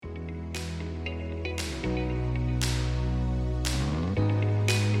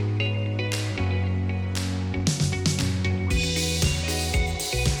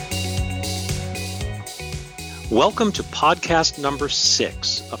Welcome to podcast number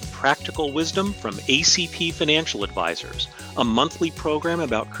 6 of Practical Wisdom from ACP Financial Advisors, a monthly program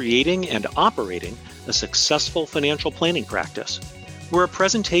about creating and operating a successful financial planning practice. We're a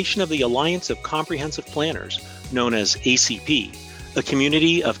presentation of the Alliance of Comprehensive Planners, known as ACP, a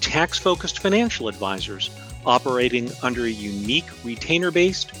community of tax-focused financial advisors operating under a unique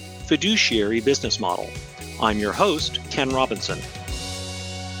retainer-based fiduciary business model. I'm your host, Ken Robinson.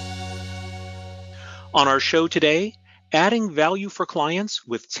 On our show today, adding value for clients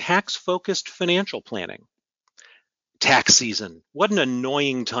with tax-focused financial planning. Tax season. What an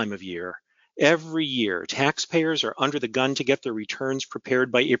annoying time of year. Every year, taxpayers are under the gun to get their returns prepared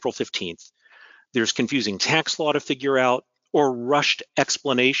by April 15th. There's confusing tax law to figure out or rushed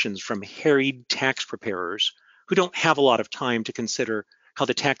explanations from harried tax preparers who don't have a lot of time to consider how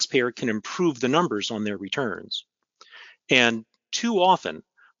the taxpayer can improve the numbers on their returns. And too often,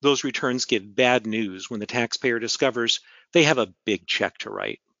 those returns give bad news when the taxpayer discovers they have a big check to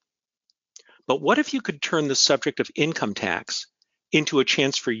write. But what if you could turn the subject of income tax into a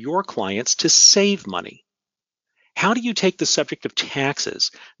chance for your clients to save money? How do you take the subject of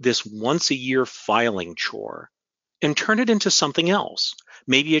taxes, this once-a-year filing chore, and turn it into something else?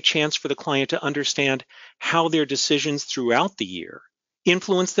 Maybe a chance for the client to understand how their decisions throughout the year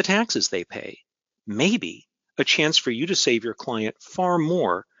influence the taxes they pay. Maybe a chance for you to save your client far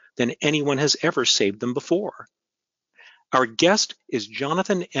more than anyone has ever saved them before. Our guest is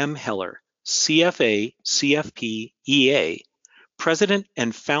Jonathan M. Heller, CFA, CFP, EA, President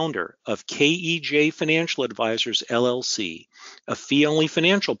and founder of KEJ Financial Advisors, LLC, a fee-only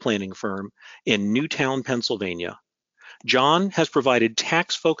financial planning firm in Newtown, Pennsylvania. John has provided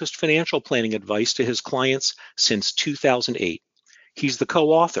tax-focused financial planning advice to his clients since 2008. He's the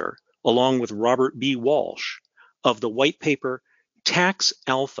co-author, along with Robert B. Walsh, of the white paper Tax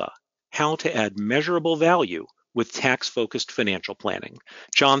Alpha, How to Add Measurable Value with Tax-Focused Financial Planning.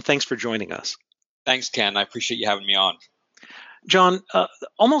 John, thanks for joining us. Thanks, Ken. I appreciate you having me on. John,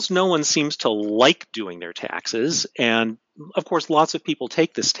 almost no one seems to like doing their taxes, and of course, lots of people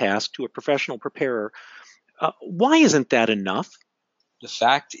take this task to a professional preparer. Why isn't that enough? The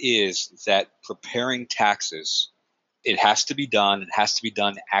fact is that preparing taxes, it has to be done. It has to be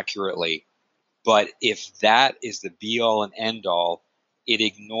done accurately. But if that is the be-all and end-all, it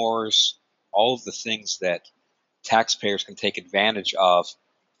ignores all of the things that taxpayers can take advantage of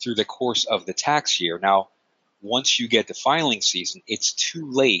through the course of the tax year. Now, once you get to filing season, it's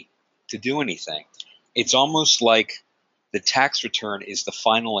too late to do anything. It's almost like the tax return is the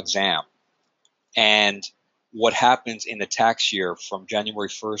final exam. And what happens in the tax year from January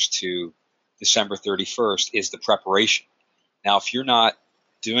 1st to December 31st is the preparation. Now, if you're not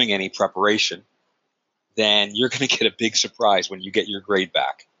doing any preparation, then you're going to get a big surprise when you get your grade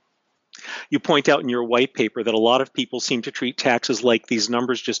back. You point out in your white paper that a lot of people seem to treat taxes like these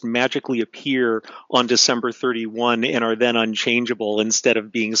numbers just magically appear on December 31 and are then unchangeable, instead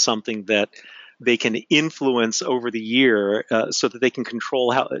of being something that they can influence over the year so that they can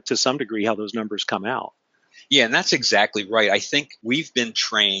control, how, to some degree, how those numbers come out. Yeah, and that's exactly right. I think we've been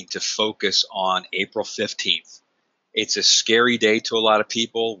trained to focus on April 15th. It's a scary day to a lot of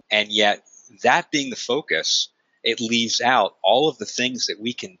people, and yet that being the focus, it leaves out all of the things that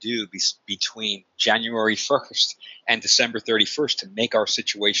we can do between January 1st and December 31st to make our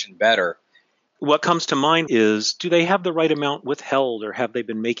situation better. What comes to mind is, do they have the right amount withheld, or have they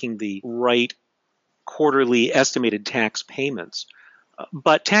been making the right quarterly estimated tax payments?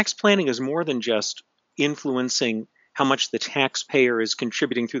 But tax planning is more than just influencing how much the taxpayer is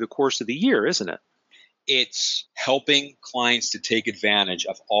contributing through the course of the year, isn't it? It's helping clients to take advantage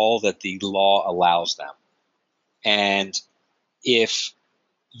of all that the law allows them. And if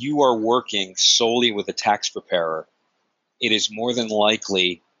you are working solely with a tax preparer, it is more than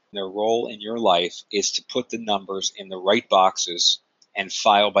likely their role in your life is to put the numbers in the right boxes and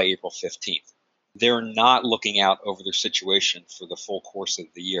file by April 15th. They're not looking out over their situation for the full course of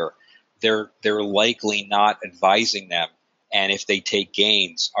the year. They're likely not advising them. And if they take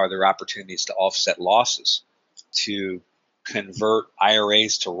gains, are there opportunities to offset losses, to convert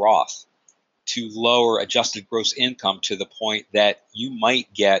IRAs to Roth, to lower adjusted gross income to the point that you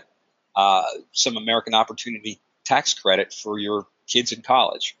might get some American Opportunity tax credit for your kids in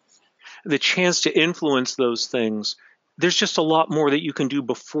college? The chance to influence those things, there's just a lot more that you can do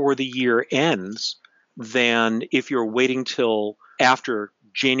before the year ends than if you're waiting till after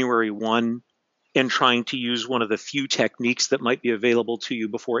January 1 and trying to use one of the few techniques that might be available to you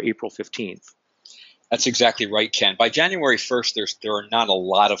before April 15th. That's exactly right, Ken. By January 1st, there are not a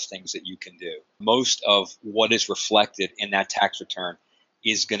lot of things that you can do. Most of what is reflected in that tax return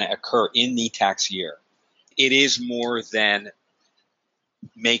is going to occur in the tax year. It is more than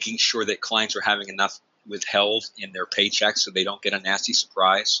making sure that clients are having enough withheld in their paycheck so they don't get a nasty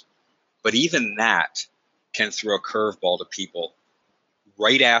surprise. But even that can throw a curveball to people.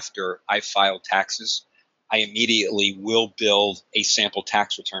 Right after I filed taxes, I immediately will build a sample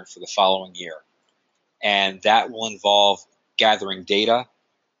tax return for the following year. And that will involve gathering data,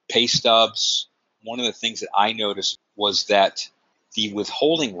 pay stubs. One of the things that I noticed was that the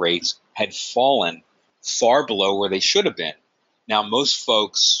withholding rates had fallen far below where they should have been. Now, most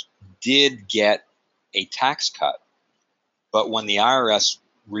folks did get a tax cut, but when the IRS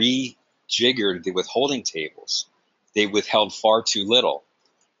rejiggered the withholding tables, they withheld far too little.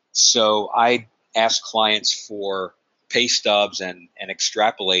 So I asked clients for pay stubs and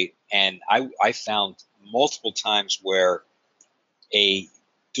extrapolate, and I found multiple times where a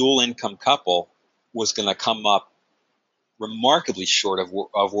dual income couple was going to come up remarkably short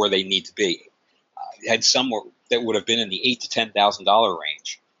of where they need to be. Had some that would have been in the $8,000 to $10,000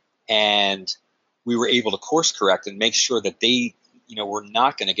 range, and we were able to course correct and make sure that they, were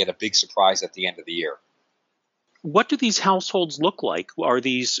not going to get a big surprise at the end of the year. What do these households look like? Are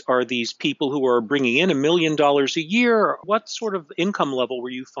these people who are bringing in $1 million a year? What sort of income level were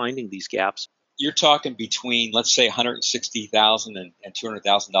you finding these gaps? You're talking between, let's say, $160,000 and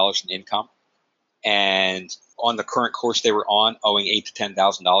 $200,000 in income, and on the current course they were on, owing $8,000 to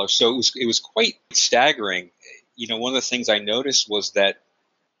 $10,000. So it was quite staggering. One of the things I noticed was that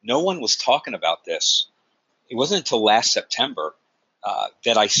no one was talking about this. It wasn't until last September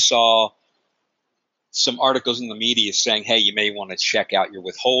that I saw some articles in the media saying, hey, you may want to check out your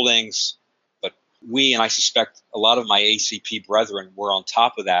withholdings. But and I suspect a lot of my ACP brethren were on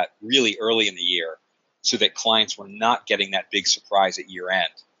top of that really early in the year so that clients were not getting that big surprise at year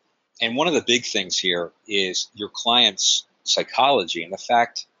end. And one of the big things here is your client's psychology, and the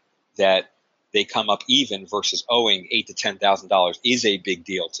fact that they come up even versus owing $8,000 to $10,000 is a big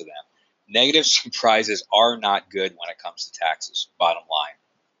deal to them. Negative surprises are not good when it comes to taxes, bottom line.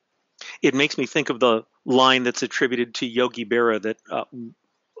 It makes me think of the line that's attributed to Yogi Berra that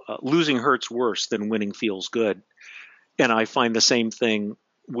losing hurts worse than winning feels good. And I find the same thing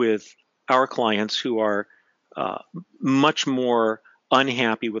with our clients who are much more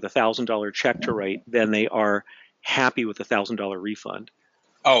unhappy with a $1,000 check to write than they are happy with a $1,000 refund.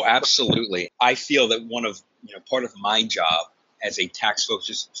 Oh, absolutely. I feel that part of my job as a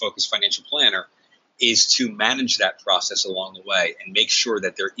tax-focused financial planner is to manage that process along the way and make sure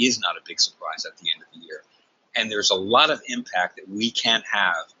that there is not a big surprise at the end of the year. And there's a lot of impact that we can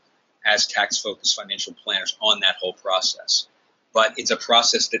have as tax-focused financial planners on that whole process. But it's a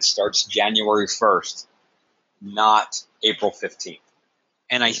process that starts January 1st, not April 15th.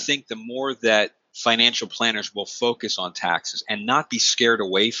 And I think the more that financial planners will focus on taxes and not be scared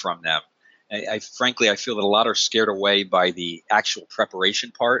away from them. Frankly, I feel that a lot are scared away by the actual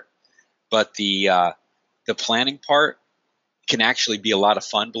preparation part, but the planning part can actually be a lot of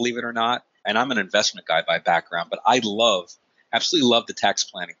fun, believe it or not. And I'm an investment guy by background, but I absolutely love the tax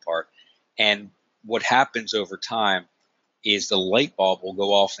planning part. And what happens over time is the light bulb will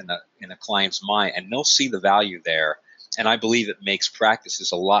go off in a client's mind, and they'll see the value there. And I believe it makes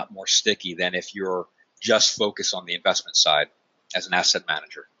practices a lot more sticky than if you're just focused on the investment side as an asset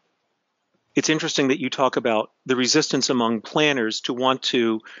manager. It's interesting that you talk about the resistance among planners to want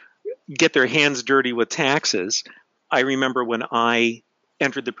to get their hands dirty with taxes. I remember when I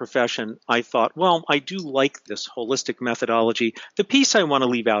entered the profession, I thought, well, I do like this holistic methodology. The piece I want to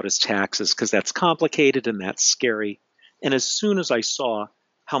leave out is taxes because that's complicated and that's scary. And as soon as I saw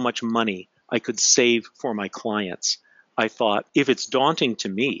how much money I could save for my clients, I thought, if it's daunting to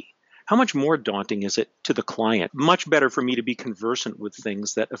me, how much more daunting is it to the client? Much better for me to be conversant with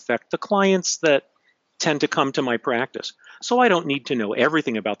things that affect the clients that tend to come to my practice. So I don't need to know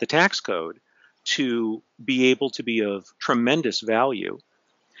everything about the tax code to be able to be of tremendous value.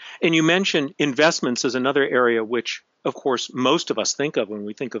 And you mentioned investments as another area which, of course, most of us think of when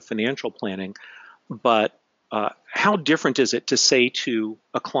we think of financial planning. But how different is it to say to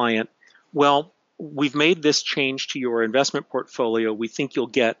a client, well, we've made this change to your investment portfolio. We think you'll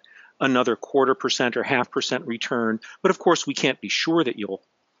get another 0.25% or 0.5% return. But of course, we can't be sure that you'll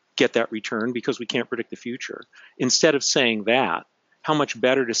get that return because we can't predict the future. Instead of saying that, how much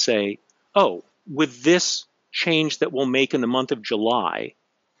better to say, oh, with this change that we'll make in the month of July,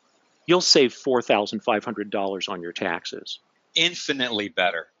 you'll save $4,500 on your taxes. Infinitely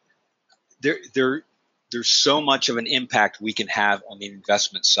better. There's so much of an impact we can have on the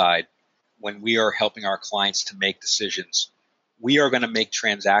investment side when we are helping our clients to make decisions. We are going to make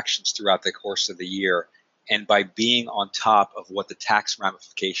transactions throughout the course of the year. And by being on top of what the tax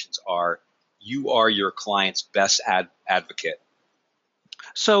ramifications are, you are your client's best advocate.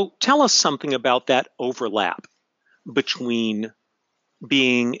 So tell us something about that overlap between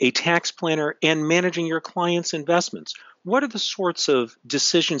being a tax planner and managing your clients' investments. What are the sorts of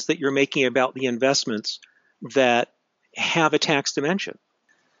decisions that you're making about the investments that have a tax dimension?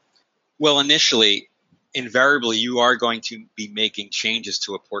 Well, initially, invariably, you are going to be making changes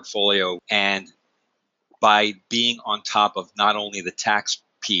to a portfolio. And by being on top of not only the tax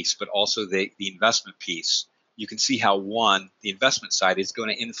piece, but also the investment piece, you can see how the investment side is going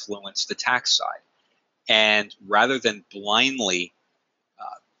to influence the tax side. And rather than blindly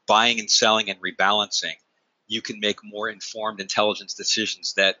buying and selling and rebalancing, you can make more informed intelligence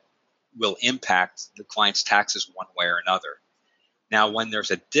decisions that will impact the client's taxes one way or another. Now, when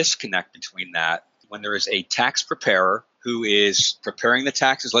there's a disconnect between that, when there is a tax preparer who is preparing the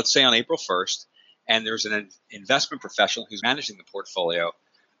taxes, let's say on April 1st, and there's an investment professional who's managing the portfolio,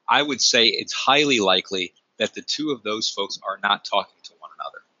 I would say it's highly likely that the two of those folks are not talking to one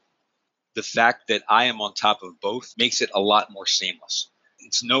another. The fact that I am on top of both makes it a lot more seamless.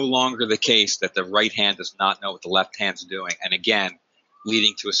 It's no longer the case that the right hand does not know what the left hand's doing. And again,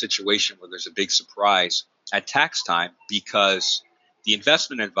 leading to a situation where there's a big surprise at tax time because the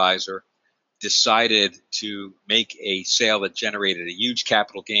investment advisor decided to make a sale that generated a huge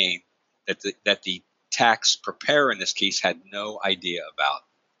capital gain that the tax preparer in this case had no idea about.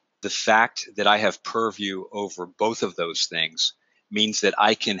 The fact that I have purview over both of those things means that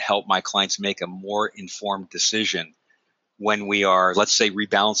I can help my clients make a more informed decision when we are, let's say,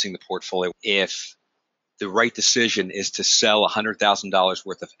 rebalancing the portfolio. If the right decision is to sell $100,000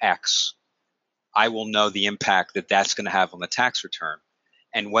 worth of X, I will know the impact that that's going to have on the tax return.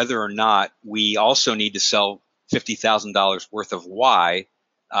 And whether or not we also need to sell $50,000 worth of Y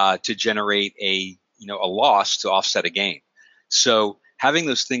to generate a loss to offset a gain. So having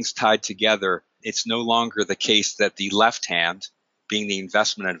those things tied together, it's no longer the case that the left hand, being the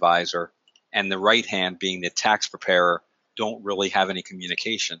investment advisor, and the right hand, being the tax preparer, don't really have any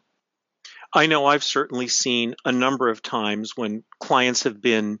communication. I know I've certainly seen a number of times when clients have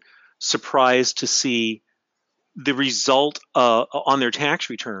been surprised to see the result on their tax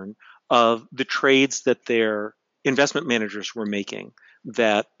return of the trades that their investment managers were making.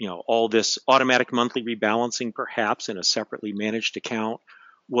 That, all this automatic monthly rebalancing, perhaps in a separately managed account,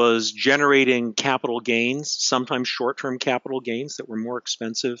 was generating capital gains, sometimes short-term capital gains that were more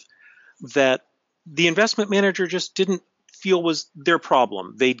expensive, that the investment manager just didn't feel was their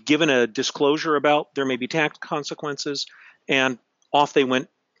problem. They'd given a disclosure about there may be tax consequences, and off they went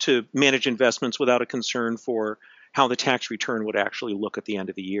to manage investments without a concern for how the tax return would actually look at the end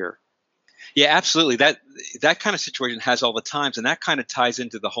of the year. Yeah, absolutely. That kind of situation has all the times, and that kind of ties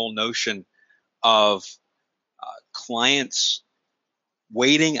into the whole notion of clients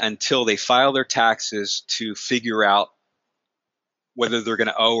waiting until they file their taxes to figure out whether they're going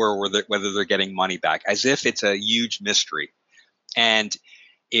to owe or whether they're getting money back, as if it's a huge mystery. And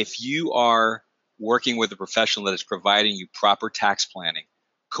if you are working with a professional that is providing you proper tax planning,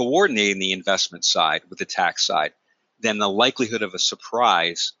 coordinating the investment side with the tax side, then the likelihood of a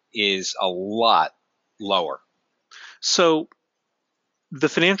surprise is a lot lower. So the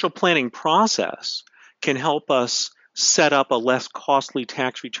financial planning process can help us set up a less costly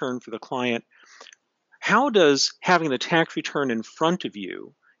tax return for the client. How does having the tax return in front of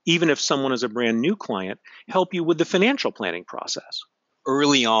you, even if someone is a brand new client, help you with the financial planning process?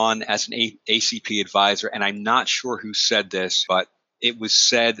 Early on as an ACP advisor, and I'm not sure who said this, but it was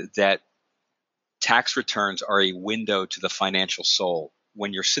said that tax returns are a window to the financial soul.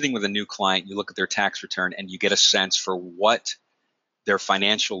 When you're sitting with a new client, you look at their tax return and you get a sense for what their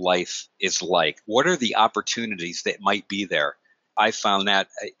financial life is like. What are the opportunities that might be there? I found that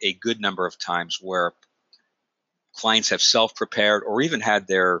a good number of times where clients have self-prepared or even had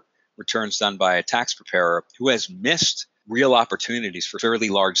their returns done by a tax preparer who has missed real opportunities for fairly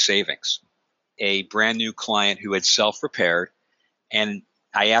large savings. A brand new client who had self-prepared, and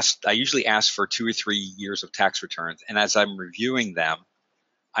I usually ask for 2 or 3 years of tax returns. And as I'm reviewing them,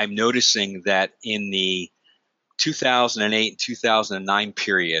 I'm noticing that in the 2008 and 2009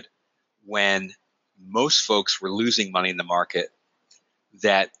 period, when most folks were losing money in the market,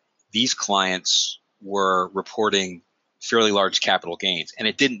 that these clients were reporting fairly large capital gains. And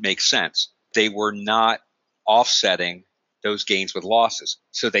it didn't make sense. They were not offsetting those gains with losses.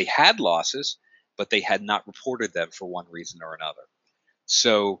 So they had losses, but they had not reported them for one reason or another.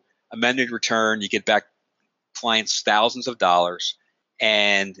 So amended return, you get back clients thousands of dollars,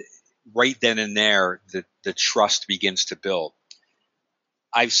 and right then and there, the trust begins to build.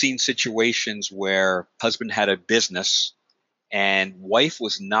 I've seen situations where husband had a business and wife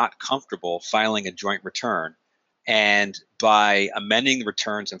was not comfortable filing a joint return. And by amending the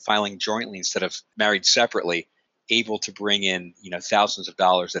returns and filing jointly instead of married separately, able to bring in, thousands of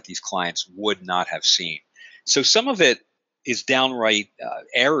dollars that these clients would not have seen. So some of it is downright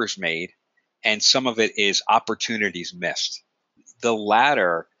errors made, and some of it is opportunities missed. The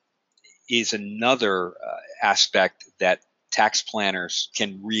latter is another aspect that tax planners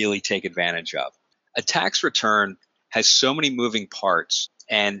can really take advantage of. A tax return has so many moving parts,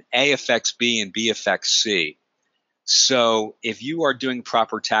 and A affects B and B affects C. So if you are doing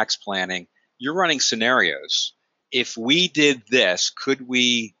proper tax planning, you're running scenarios. If we did this, could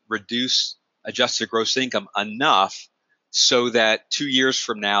we reduce adjusted gross income enough so that 2 years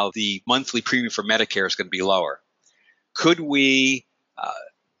from now, the monthly premium for Medicare is going to be lower? Could we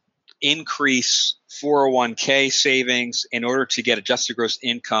increase 401k savings in order to get adjusted gross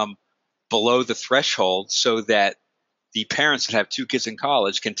income below the threshold so that the parents that have 2 kids in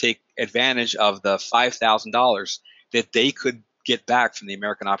college can take advantage of the $5,000 that they could get back from the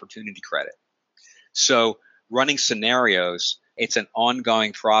American Opportunity Credit? So running scenarios, it's an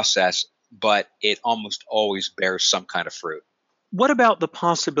ongoing process, but it almost always bears some kind of fruit. What about the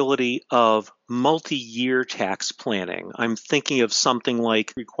possibility of multi-year tax planning? I'm thinking of something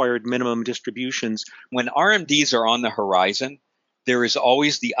like required minimum distributions. When RMDs are on the horizon, there is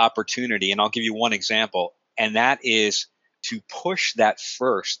always the opportunity, and I'll give you one example, and that is to push that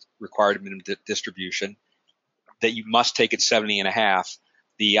first required minimum distribution that you must take at 70 and a half.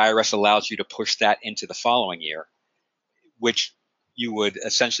 The IRS allows you to push that into the following year, which you would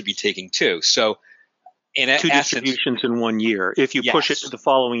essentially be taking 2. So in two essence, distributions in 1 year. If you push it yes, to the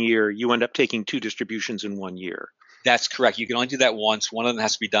following year, you end up taking 2 distributions in 1 year. that's correct. You can only do that once. One of them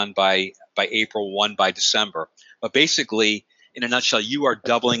has to be done by April, one by December. But basically, in a nutshell, you are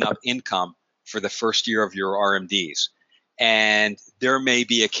doubling up income for the first year of your RMDs. And there may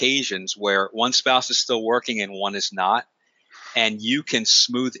be occasions where one spouse is still working and one is not, and you can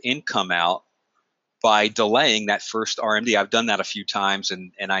smooth income out by delaying that first RMD. I've done that a few times,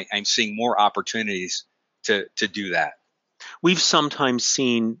 and I'm seeing more opportunities to do that. We've sometimes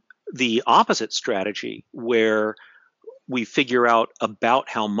seen the opposite strategy where we figure out about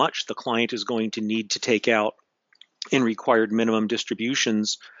how much the client is going to need to take out in required minimum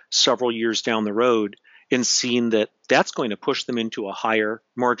distributions several years down the road, and seen that that's going to push them into a higher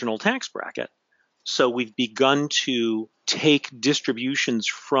marginal tax bracket. So we've begun to take distributions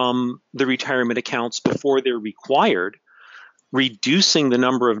from the retirement accounts before they're required, reducing the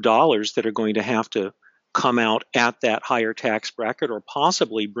number of dollars that are going to have to come out at that higher tax bracket, or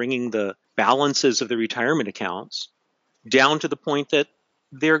possibly bringing the balances of the retirement accounts down to the point that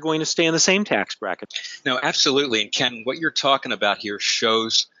they're going to stay in the same tax bracket. No, absolutely. And Ken, what you're talking about here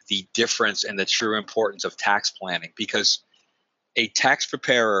shows the difference and the true importance of tax planning, because a tax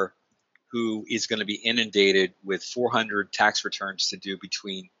preparer who is going to be inundated with 400 tax returns to do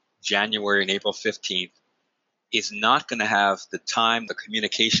between January and April 15th is not going to have the time, the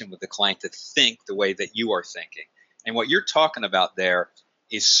communication with the client to think the way that you are thinking. And what you're talking about there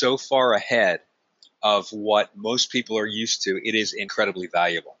is so far ahead of what most people are used to. It is incredibly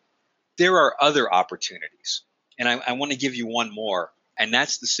valuable. There are other opportunities, and I want to give you one more, and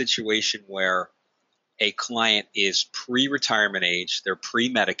that's the situation where a client is pre-retirement age, they're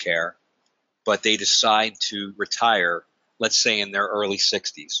pre-Medicare, but they decide to retire, let's say in their early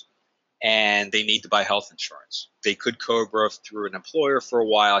 60s, and they need to buy health insurance. They could COBRA through an employer for a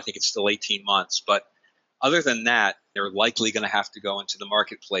while. I think it's still 18 months. But other than that, they're likely going to have to go into the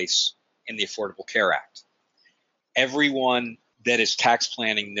marketplace in the Affordable Care Act. Everyone that is tax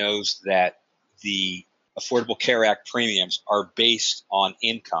planning knows that the Affordable Care Act premiums are based on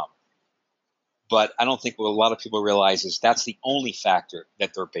income. But I don't think what a lot of people realize is that's the only factor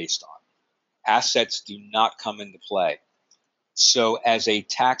that they're based on. Assets do not come into play. So as a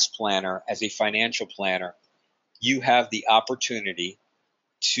tax planner, as a financial planner, you have the opportunity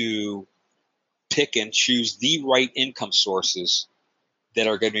to pick and choose the right income sources that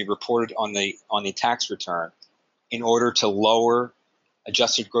are going to be reported on the tax return in order to lower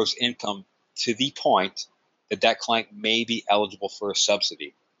adjusted gross income to the point that that client may be eligible for a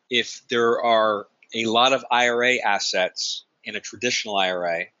subsidy. If there are a lot of IRA assets in a traditional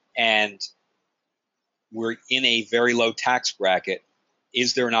IRA and we're in a very low tax bracket,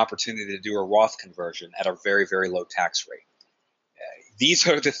 is there an opportunity to do a Roth conversion at a very, very low tax rate? These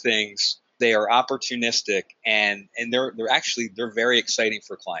are the things. They are opportunistic, and they're very exciting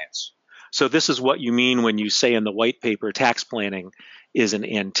for clients. So this is what you mean when you say in the white paper, tax planning is an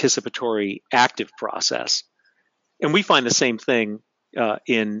anticipatory active process. And we find the same thing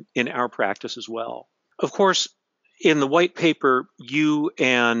in our practice as well. Of course, In the white paper, you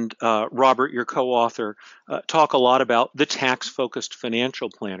and Robert, your co-author, talk a lot about the tax-focused financial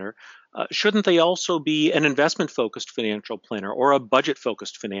planner. Shouldn't they also be an investment-focused financial planner or a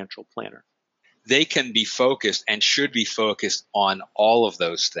budget-focused financial planner? They can be focused and should be focused on all of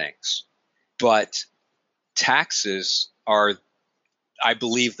those things. But taxes are, I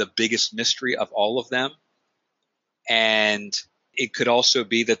believe, the biggest mystery of all of them. And it could also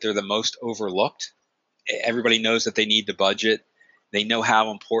be that they're the most overlooked. Everybody knows that they need to budget. They know how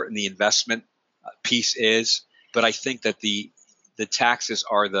important the investment piece is. But I think that the taxes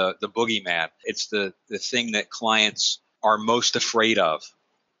are the boogeyman. It's the thing that clients are most afraid of.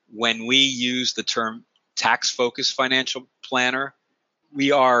 When we use the term tax-focused financial planner,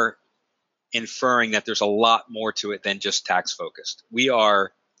 we are inferring that there's a lot more to it than just tax-focused. We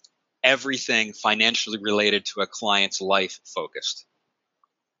are everything financially related to a client's life focused.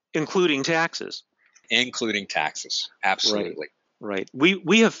 Including taxes. Including taxes, absolutely. Right.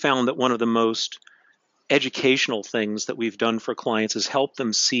 We have found that one of the most educational things that we've done for clients is help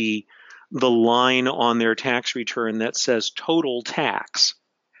them see the line on their tax return that says total tax,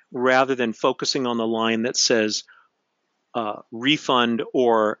 rather than focusing on the line that says refund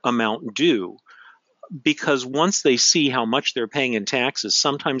or amount due. Because once they see how much they're paying in taxes,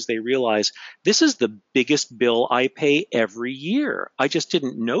 sometimes they realize this is the biggest bill I pay every year. I just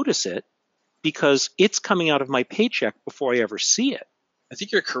didn't notice it because it's coming out of my paycheck before I ever see it. I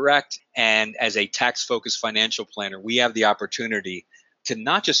think you're correct. And as a tax-focused financial planner, we have the opportunity to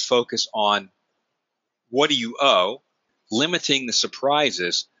not just focus on what do you owe, limiting the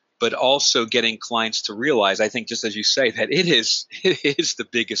surprises, but also getting clients to realize, I think just as you say, that it is the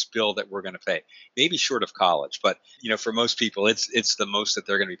biggest bill that we're going to pay. Maybe short of college, but for most people, it's the most that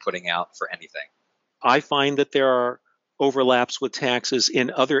they're going to be putting out for anything. I find that there are overlaps with taxes in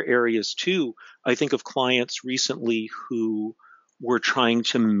other areas too. I think of clients recently who were trying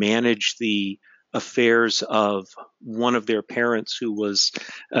to manage the affairs of one of their parents who was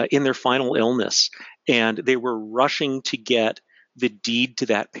in their final illness, and they were rushing to get the deed to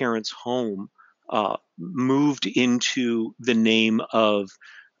that parent's home moved into the name of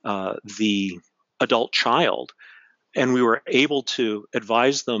the adult child. And we were able to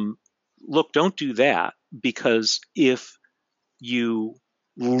advise them, look, don't do that, because if you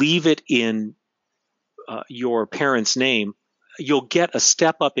leave it in your parent's name, you'll get a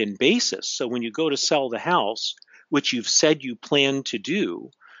step up in basis. So when you go to sell the house, which you've said you plan to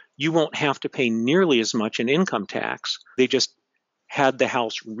do, you won't have to pay nearly as much in income tax. They just had the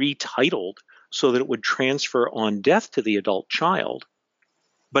house retitled so that it would transfer on death to the adult child.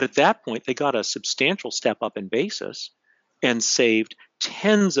 But at that point, they got a substantial step up in basis and saved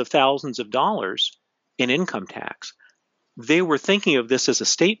tens of thousands of dollars in income tax. They were thinking of this as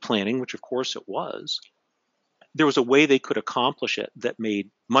estate planning, which of course it was. There was a way they could accomplish it that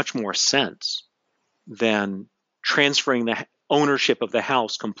made much more sense than transferring the ownership of the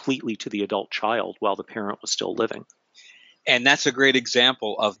house completely to the adult child while the parent was still living. And that's a great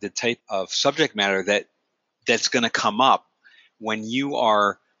example of the type of subject matter that's going to come up when you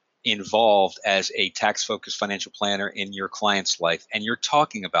are involved as a tax-focused financial planner in your client's life, and you're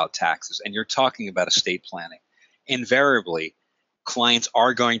talking about taxes and you're talking about estate planning. Invariably, clients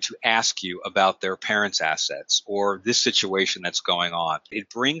are going to ask you about their parents' assets or this situation that's going on. It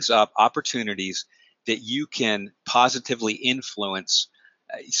brings up opportunities that you can positively influence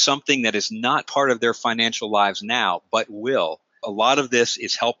something that is not part of their financial lives now, but will. A lot of this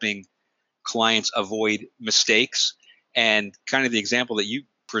is helping clients avoid mistakes, and kind of the example that you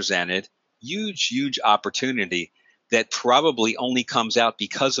presented, huge opportunity that probably only comes out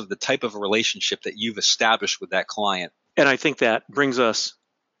because of the type of a relationship that you've established with that client. And I think that brings us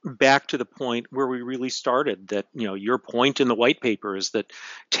back to the point where we really started, that your point in the white paper is that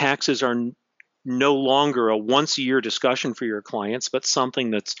taxes are no longer a once a year discussion for your clients, but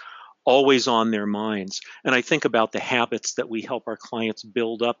something that's always on their minds. And I think about the habits that we help our clients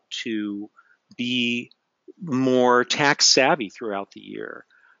build up to be more tax savvy throughout the year.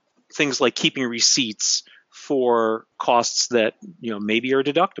 Things like keeping receipts for costs that maybe are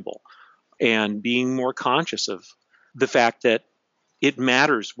deductible, and being more conscious of the fact that it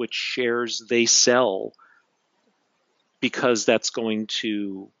matters which shares they sell, because that's going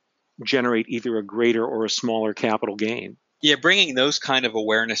to generate either a greater or a smaller capital gain. Yeah, bringing those kind of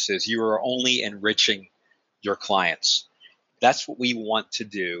awarenesses, you are only enriching your clients. That's what we want to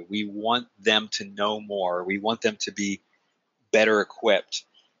do. We want them to know more. We want them to be better equipped.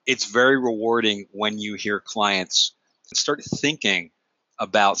 It's very rewarding when you hear clients start thinking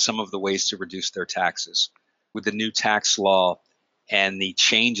about some of the ways to reduce their taxes. With the new tax law and the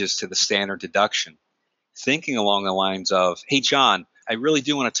changes to the standard deduction, thinking along the lines of, hey, John, I really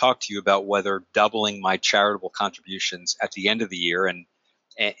do want to talk to you about whether doubling my charitable contributions at the end of the year and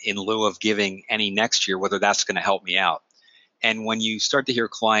in lieu of giving any next year, whether that's going to help me out. And when you start to hear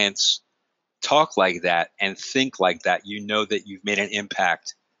clients talk like that and think like that, you know that you've made an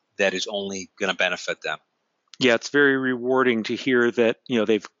impact that is only going to benefit them. Yeah, it's very rewarding to hear that,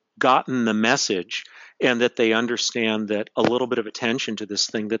 they've gotten the message and that they understand that a little bit of attention to this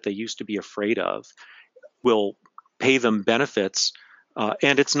thing that they used to be afraid of will pay them benefits.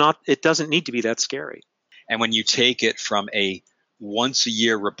 And it doesn't need to be that scary. And when you take it from a once a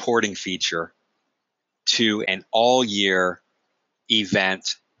year reporting feature to an all year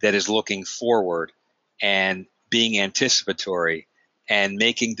event that is looking forward and being anticipatory and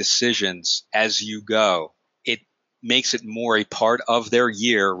making decisions as you go, it makes it more a part of their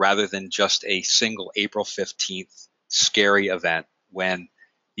year rather than just a single April 15th scary event when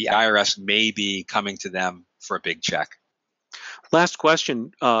the IRS may be coming to them for a big check. Last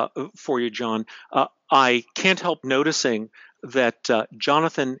question for you, John. I can't help noticing that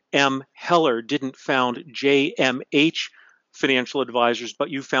Jonathan M. Heller didn't found JMH Financial Advisors, but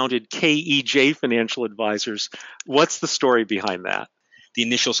you founded KEJ Financial Advisors. What's the story behind that? The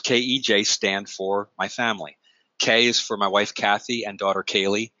initials KEJ stand for my family. K is for my wife, Kathy, and daughter,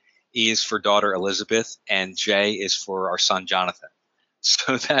 Kaylee. E is for daughter, Elizabeth, and J is for our son, Jonathan.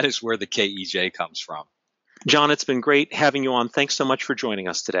 So that is where the KEJ comes from. John, it's been great having you on. Thanks so much for joining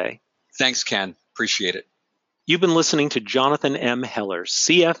us today. Thanks, Ken. Appreciate it. You've been listening to Jonathan M. Heller,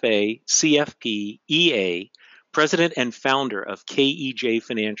 CFA, CFP, EA, President and founder of KEJ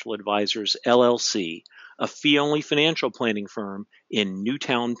Financial Advisors, LLC, a fee-only financial planning firm in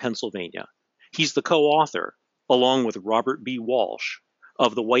Newtown, Pennsylvania. He's the co-author, along with Robert B. Walsh,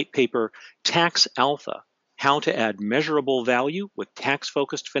 of the white paper Tax Alpha, How to Add Measurable Value with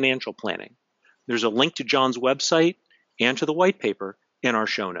Tax-Focused Financial Planning. There's a link to John's website and to the white paper in our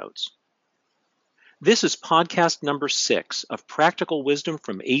show notes. This is podcast number 6 of Practical Wisdom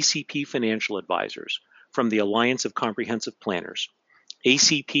from ACP Financial Advisors from the Alliance of Comprehensive Planners.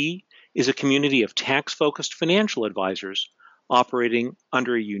 ACP is a community of tax-focused financial advisors operating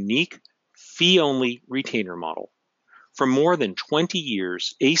under a unique fee-only retainer model. For more than 20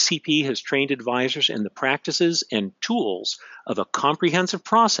 years, ACP has trained advisors in the practices and tools of a comprehensive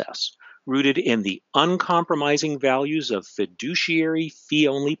process rooted in the uncompromising values of fiduciary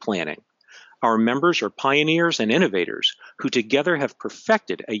fee-only planning. Our members are pioneers and innovators who together have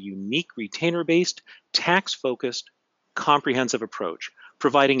perfected a unique retainer-based, tax-focused, comprehensive approach,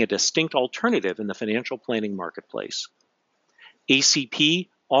 providing a distinct alternative in the financial planning marketplace. ACP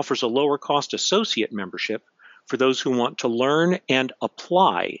offers a lower-cost associate membership for those who want to learn and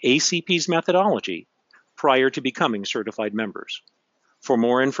apply ACP's methodology prior to becoming certified members. For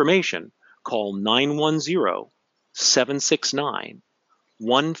more information, call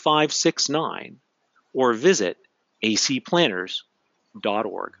 910-769-1569 or visit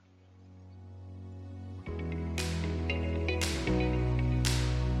acplanners.org.